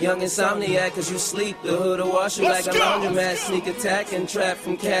cognac. Young insomniac, cause you sleep. The hood'll wash you like a laundromat. Sneak attack and trap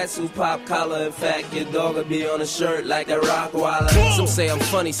from cats who pop collar. In fact, your dog'll be on a shirt like a Rottweiler. Some say I'm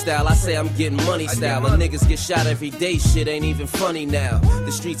funny style, I say I'm getting money style. But niggas get shot every day, shit ain't even funny now.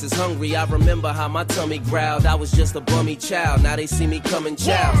 The streets is hungry, I remember how my tummy growled. I was just a bummy child, now they see me coming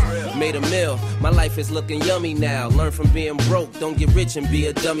chow. Made a meal, my life is looking yummy now. Learn from being broke, don't get rich and be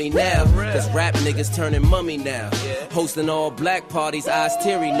a dummy now. Cause rap niggas turning mummy now. Hosting all black parties, eyes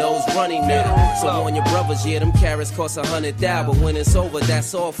teary, nose runny now. So on your brothers, yeah, them carrots cost $100,000. But when it's over,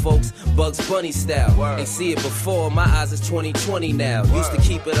 that's all folks, Bugs Bunny style. Ain't see it before, my eyes is 20/20 now. Used to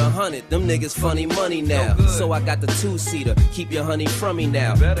keep it 100, them niggas funny money now. So I got the 2-seater, keep your honey from me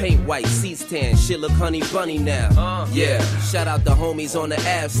now. Paint white, seats tan, shit look honey bunny now. Yeah, shout out the homies on the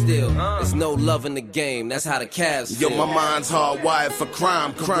Ave still. There's no love in the game, that's how the Cavs feel. Yo, my mind's hardwired for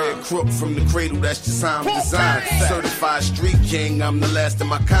crime. Career crook from the cradle, that's just how I'm designed. Certified street king, I'm the last of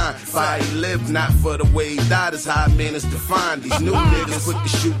my kind. Fire he lived, not for the way he died, is how man is defined. These new niggas quick to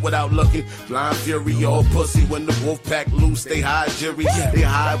shoot without looking. Blind fury, all pussy when the wolf pack loose. They hide jury, they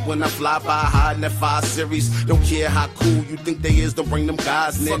hide when I fly by, hiding that 5 series. Don't care how cool you think they is, don't bring them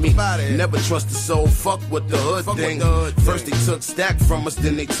guys near me. Never trust the soul, fuck with the hood thing. First they took stack from us,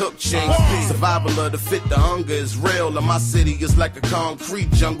 then they took change. Survival of the fit, the hunger is real. And my city is like a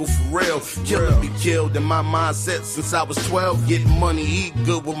concrete jungle for real. Killer be killed in my mindset since I was 12. Get money, eat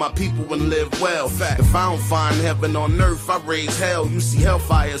good with my people and live well. If I don't find heaven on earth, I raise hell. You see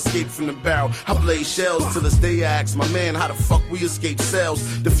hellfire escape from the barrel. I blaze shells till this day I ask my man how the fuck we escape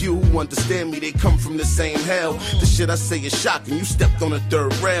cells. The few who understand me, they come from the same hell. The shit I say is shocking, you stepped on the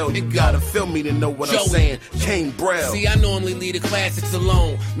third rail. You gotta feel me to know what I'm saying. Kane Braille. See, I normally leave the classics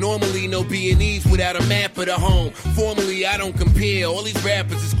alone. Normally no B&Es without a map of the home. Formally I don't compare, all these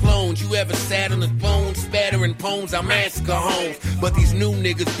rappers is clones. You ever sat on the phone, spattering poems, I massacre homes. But these new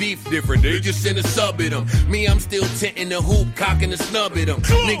niggas beef different, they just in a sub at them. Me, I'm still tinting the hoop, cocking the snub at them.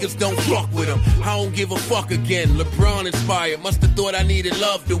 Niggas don't fuck with them, I don't give a fuck again. LeBron inspired, must've thought I needed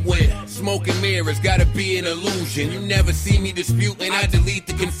love to win. Smoke and mirrors, gotta be an illusion. You never see me disputing, I delete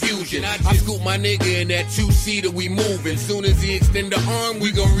the confusion. I scoop my nigga in that 2-seater, we moving. Soon as he extend the arm,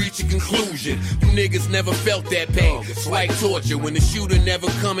 we gon' reach a conclusion. You niggas never felt that pain, it's like torture when the shooter never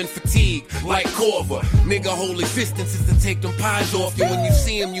come in fatigue. Like Corva, nigga whole existence is to take them pies off you. When you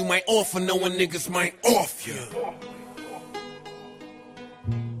see him, you might offer, knowing niggas might off you.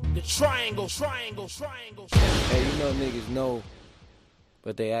 The triangle. Hey, you know niggas know,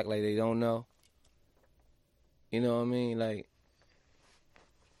 but they act like they don't know. You know what I mean? Like,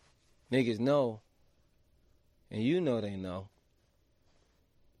 niggas know, and you know they know,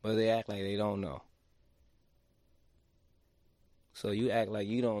 but they act like they don't know. So you act like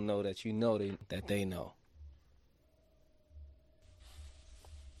you don't know that you know that they know.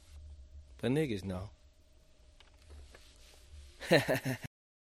 But niggas know.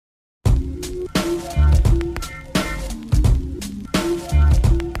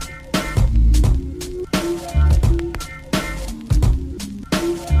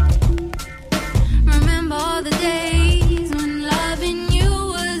 Remember all the days when loving you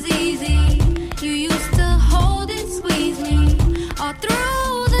was easy. You used to hold and squeeze me all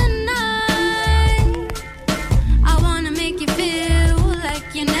through the night. I wanna make you feel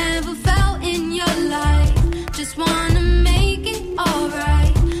like you never felt in your life. Just wanna make it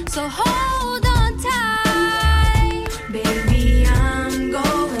alright. So hold on tight. Baby, I'm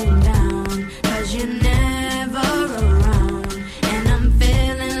going down, 'cause you're never around. And I'm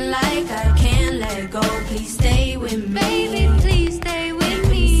feeling like I can't let go. Please stay with me. Baby, please stay with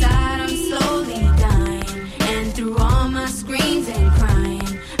me. Inside I'm slowly dying, and through all my screams and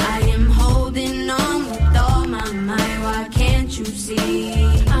crying, I am holding on with all my might. Why can't you see?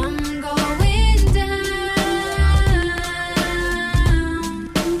 I'm going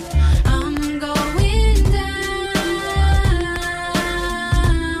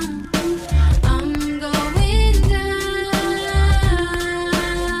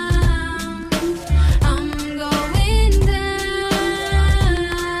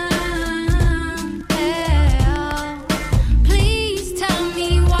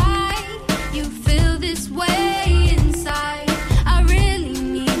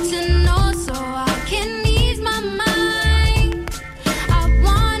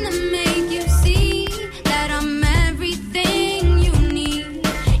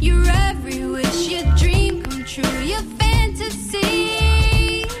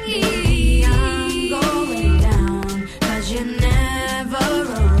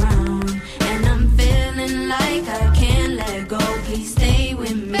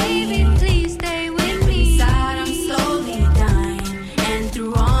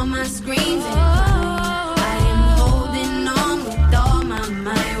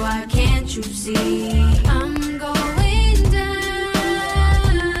can't you see? I'm going down.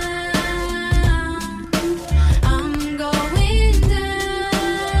 I'm going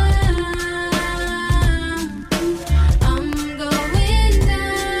down. I'm going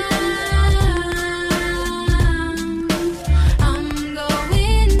down. I'm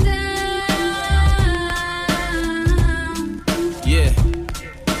going down. Yeah.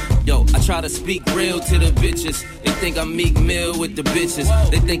 Yo, I try to speak real to the bitches. They think I'm Meek Mill with the bitches.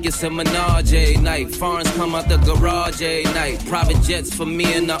 They think it's a menage a night. Foreigns come out the garage a night. Private jets for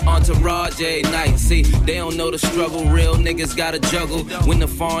me and the entourage a night. See, they don't know the struggle. Real niggas gotta juggle. When the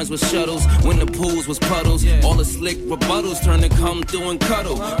foreigns was shuttles, when the pools was puddles. All the slick rebuttals turn to come through and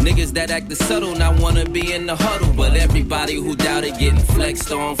cuddle. Niggas that act the subtle, not wanna be in the huddle. But everybody who doubted getting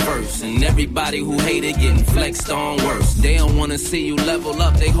flexed on first. And everybody who hated getting flexed on worse. They don't wanna see you level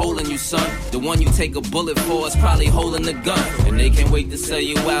up, they holding you, son. The one you take a bullet for is probably holding the gun. And they can't wait to sell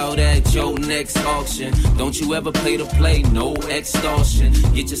you out at your next auction. Don't you ever play to play, no extortion.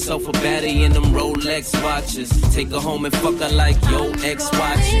 Get yourself a baddie in them Rolex watches. Take her home and fuck her like your ex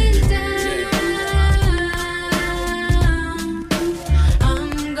watching.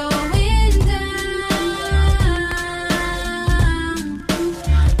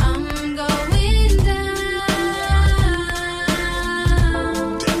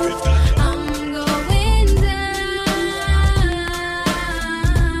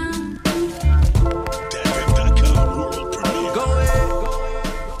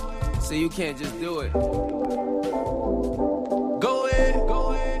 You can't just do it. Go ahead,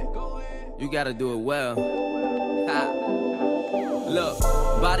 go ahead, go ahead. You gotta do it well. Ha. Look,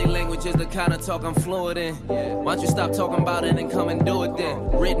 body language is the kind of talk I'm fluent in. Why don't you stop talking about it and come and do it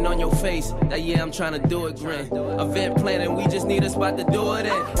then? Written on your face, that yeah, I'm trying to do it, grin. Event planning, we just need a spot to do it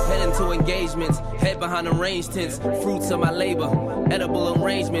in. Head into engagements, head behind the range tents. Fruits of my labor, edible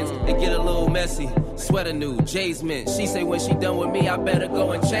arrangements. It get a little messy. Sweater new, Jay's mint. She say when she done with me, I better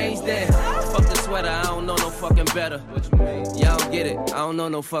go and change that. Fuck the sweater, I don't know no fucking better. What you mean? Y'all don't get it, I don't know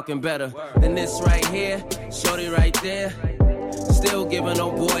no fucking better than this right here, shorty right there. Still giving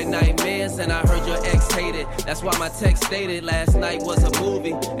old boy nightmares, and I heard your ex hated. That's why my text stated last night was a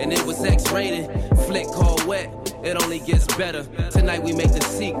movie, and it was X-rated. Flick called Wet, it only gets better. Tonight we make the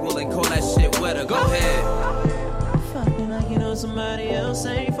sequel and call that shit wetter. Go ahead. Fuck me like you know somebody else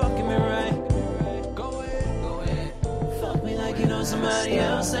ain't fucking me right. Fuck me like you know somebody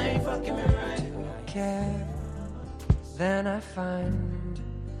else ain't fucking me right. Care, then I find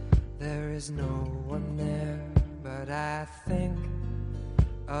there is no one there, but I think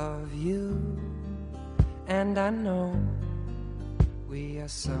of you, and I know we are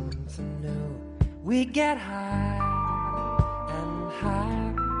something new. We get high and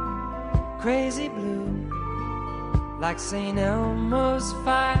high, crazy blue, like St. Elmo's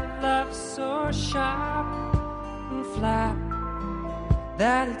fire, love so sharp and flat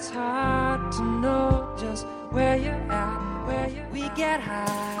that it's hard to know just where you're at, where you. We get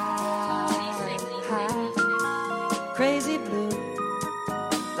high, high, crazy blue,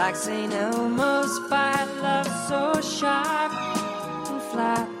 like St. Elmo's fire, love so sharp and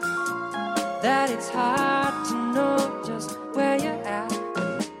flat that it's hard to know just where you're at.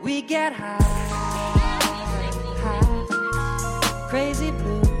 We get high, high, crazy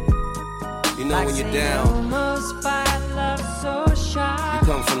blue. You know when you're down, you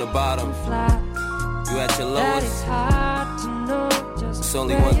come from the bottom, you at your lowest. There's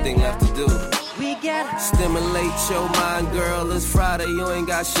only one thing left to do. Stimulate your mind, girl. It's Friday, you ain't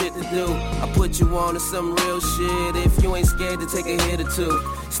got shit to do. I put you on to some real shit if you ain't scared to take a hit or two.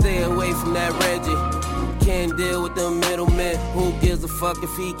 Stay away from that Reggie. Can't deal with them middlemen. Who gives a fuck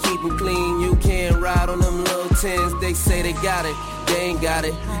if he keep them clean? You can't ride on them little tins. They say they got it, they ain't got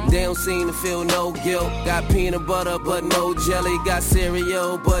it. They don't seem to feel no guilt. Got peanut butter but no jelly. Got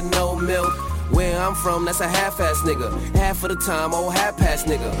cereal but no milk. Where I'm from, that's a half-ass nigga. Half of the time, old half-ass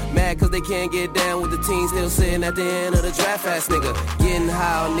nigga. Mad cause they can't get down with the teens. Still sitting at the end of the draft-ass nigga. Getting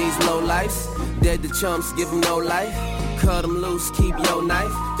high on these low lives. Dead to chumps, give them no life. Cut them loose, keep your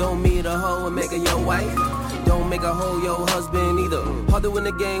knife. Don't meet a hoe and make her your wife. Don't make a hoe your husband either. Hard to win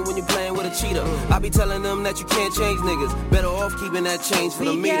the game when you're playing with a cheater. I be telling them that you can't change niggas. Better off keeping that change for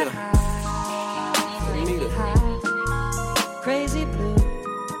the meter. Crazy blue,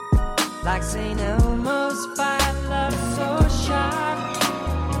 like St. Elmo's fire, love so sharp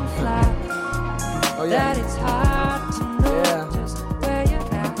and flat that it's hard to know just where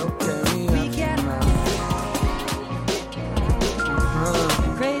you're at. We get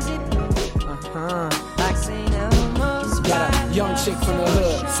crazy blue, like St. Elmo's fire. Young chick from the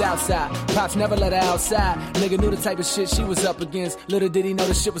hood, Southside. Pops never let her outside. Nigga knew the type of shit she was up against. Little did he know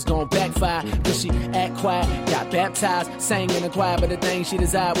the shit was gonna backfire. Cause she act quiet, got baptized, sang in the choir, but the thing she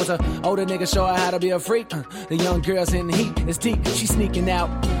desired was a older nigga show her how to be a freak. The young girl's in the heat, it's deep. She sneaking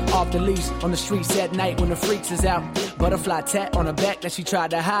out off the leash on the streets at night when the freaks is out. Butterfly tat on her back that she tried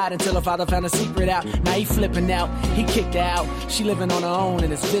to hide until her father found a secret out. Now he flipping out, he kicked her out. She living on her own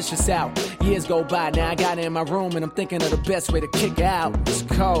and it's vicious out. Years go by, now I got her in my room and I'm thinking of the best way to kick her out. It's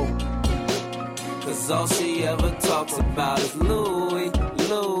cold. Cause all she ever talks about is Louis,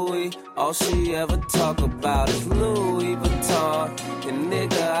 Louis. All she ever talk about is Louis Vuitton. And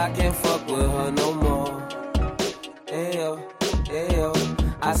nigga, I can't fuck with her no more. Ayo, ayo.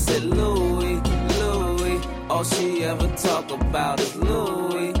 I said Louis, Louis. All she ever talk about is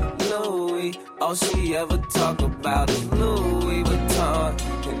Louis, Louis. All she ever talk about is Louis Vuitton.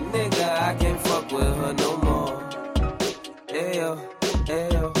 And nigga, I can't fuck with her no more. Ayo,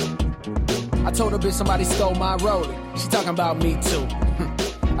 ayo. I told her bitch somebody stole my Rollie. She talking about me too.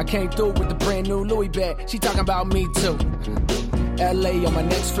 I came through with the brand new Louis bag. She talking about me too. LA on my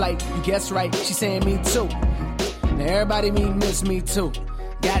next flight. You guess right. She saying me too. Now everybody miss me too.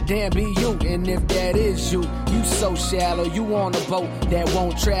 Goddamn be you. And if that is you, you so shallow. You on a boat that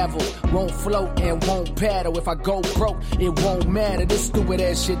won't travel, won't float and won't paddle. If I go broke, it won't matter. This stupid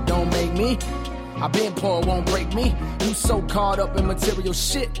ass shit don't make me. I been poor, won't break me. You so caught up in material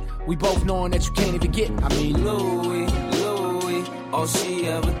shit. We both knowing that you can't even get. I mean Louis, Louis. All she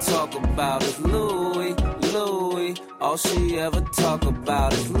ever talk about is Louis, Louis. All she ever talk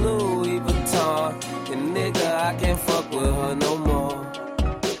about is Louis Vuitton. And nigga, I can't fuck with her no more.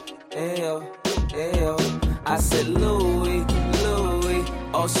 Ayo, ayo. I said Louis, Louis.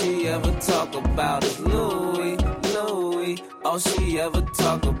 All she ever talk about is Louis, Louis. All she ever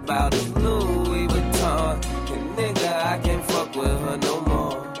talk about is Louis Vuitton. And nigga, I can't fuck with her no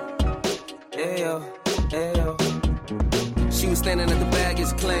more. Ayo, ayo. She was standing at the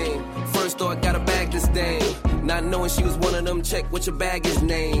baggage claim. First thought, gotta bag this dame. Not knowing she was one of them check what your baggage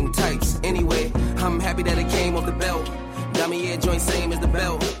name types. Anyway, I'm happy that it came off the belt. Got me ear joint same as the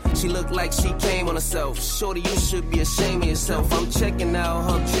belt. She looked like she came on herself. Shorty, you should be ashamed of yourself. I'm checking out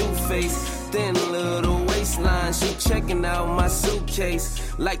her cute face, thin little waistline. She checking out my suitcase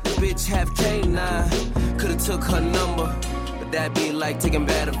like the bitch have K9. Could've took her number. That be like taking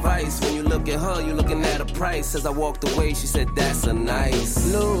bad advice. When you look at her, you looking at a price. As I walked away, she said, that's a nice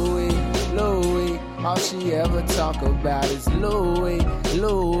Louis, Louis. All she ever talk about is Louis,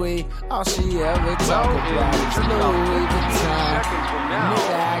 Louis. All she ever talk about is Louis Vuitton.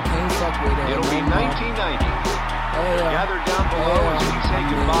 Nigga, I can't fuck with her. It'll be 1990. Gather down below as we say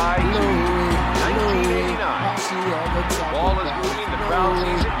goodbye to 1989. Ball is moving, the crowd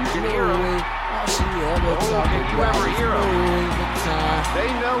sees it, you can hear them. She ever talk can you ever hear them? They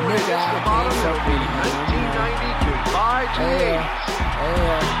know when it hits the bottom, it'll be 1990, goodbye to the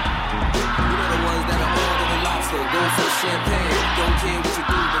 80s. You know the ones that are all over lobster, go for the champagne. Don't care what you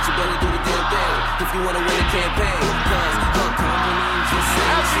do, but you better do the damn thing. If you wanna win a campaign, cause her company just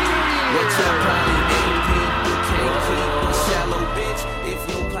says what your probably ain't keep. You can't keep a shallow bitch if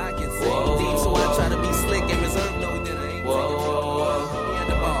your pockets ain't deep. So I try to be slick and reserve, no, that I ain't. He at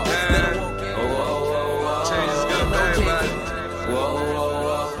the bar, let her walk in.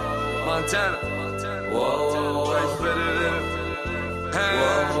 Montana.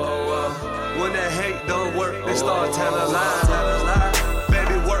 When that hate don't work, they start telling lies.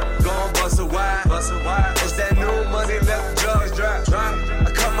 Baby work, gon' bust a wide. It's that new money, let the drugs drop.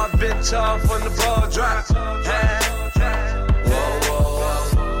 I cut my bitch off when the ball drop.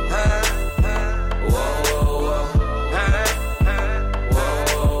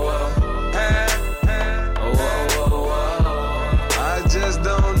 I just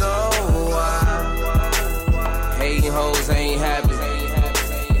don't know why. Hating hoes ain't happy,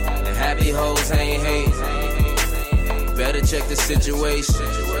 and happy hoes ain't hating. Better check the situation.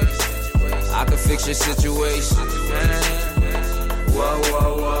 I can fix your situation. Whoa,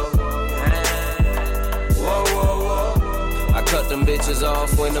 whoa, whoa. Whoa, whoa, whoa. I cut them bitches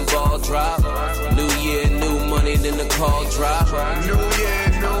off when the ball drop. New year, new money, then the call drop. New year,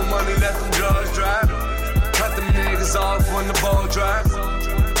 new money, let them drugs drop. Cut them niggas off when the ball drop.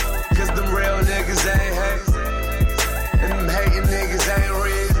 Cause them real niggas ain't hate. And them hating niggas ain't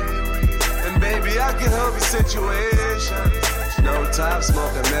real. And baby, I can help your situation. No top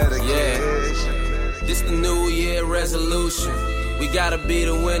smoking medication. Yeah. This the new year resolution. We gotta be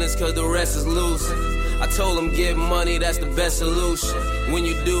the winners cause the rest is losing. I told them get money, that's the best solution. When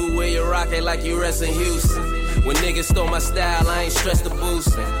you do, wear your rocket like you rest in Houston. When niggas stole my style, I ain't stressed the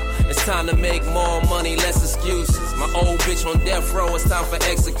boosting. It's time to make more money, less excuses. My old bitch on death row, it's time for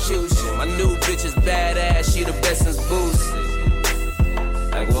execution. My new bitch is badass, she the best since Boosie.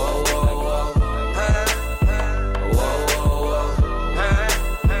 Like whoa, whoa, whoa.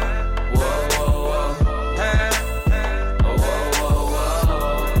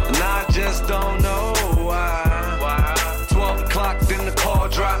 Don't know why. 12 o'clock, then the call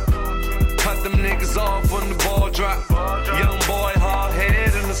drop. Cut them niggas off when the ball drop. Young boy, hard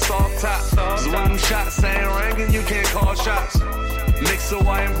head and a soft top. Cause when them shots ain't ringing, you can't call shots. Mix of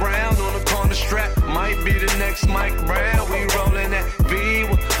white and brown on the corner strap. Might be the next Mike Brown. We rollin' that V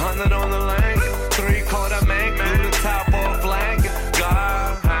with 100 on the lane. 3/4 man, glue the top off flank.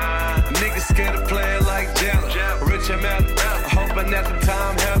 God, niggas scared to play it like Jella. Rich and Mel, hoping at the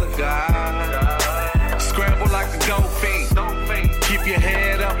time hella God. Scramble like a dope fiend. Keep your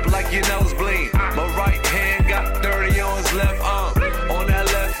head up like your nose bleed. My right hand got 30 on his left arm. On that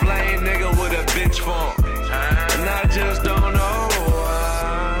left lane, nigga with a bitch form. And I just don't know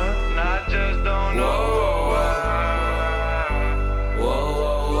why. I just don't know why.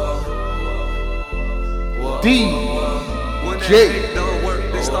 DJ don't work,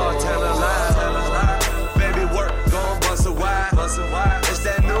 they start telling lies. Baby work, gon' bust a wide. It's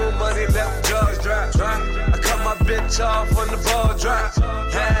that new money left drugs drop. I cut my bitch off when the ball drop.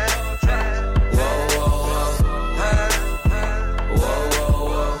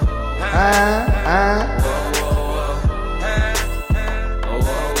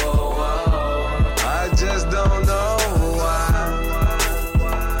 I just don't know why.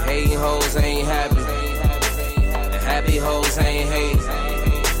 Hating hoes ain't happy, and happy hoes ain't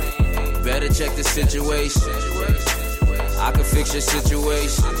hating. Better check the situation. I can fix your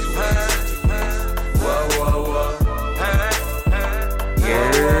situation.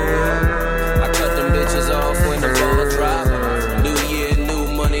 Yeah. I cut them bitches off when the ball drop. New year, new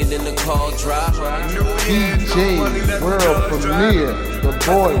money, then the call drop. DJ World Premiere, the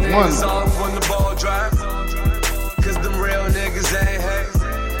boy Wonder. Off when the ball drop. Cause them real niggas ain't hate.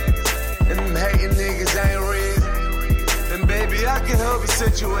 And them hating niggas ain't real. And baby, I can help your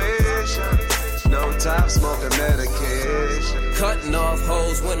situation. No top smoking medication. Cutting off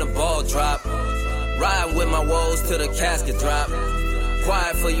hoes when the ball drop. Riding with my woes till the casket drop.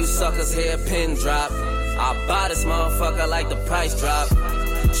 Quiet for you suckers, hair pin drop. I buy this motherfucker like the price drop.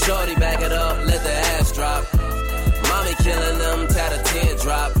 Shorty back it up, let the ass drop. Mommy killing them, tat a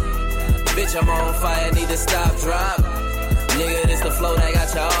teardrop. Bitch, I'm on fire, need to stop, drop. Nigga, this the flow that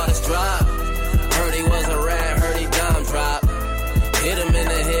got your artist drop. Heard he was a rat, heard he dime drop. Hit him in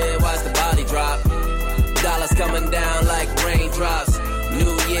the head, watch the body drop. Dollars coming down like raindrops.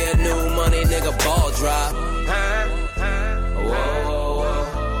 New year, new money, nigga, ball drop.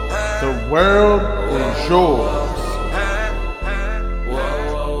 The world is yours.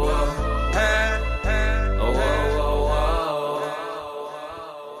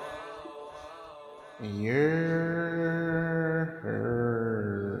 Yeah.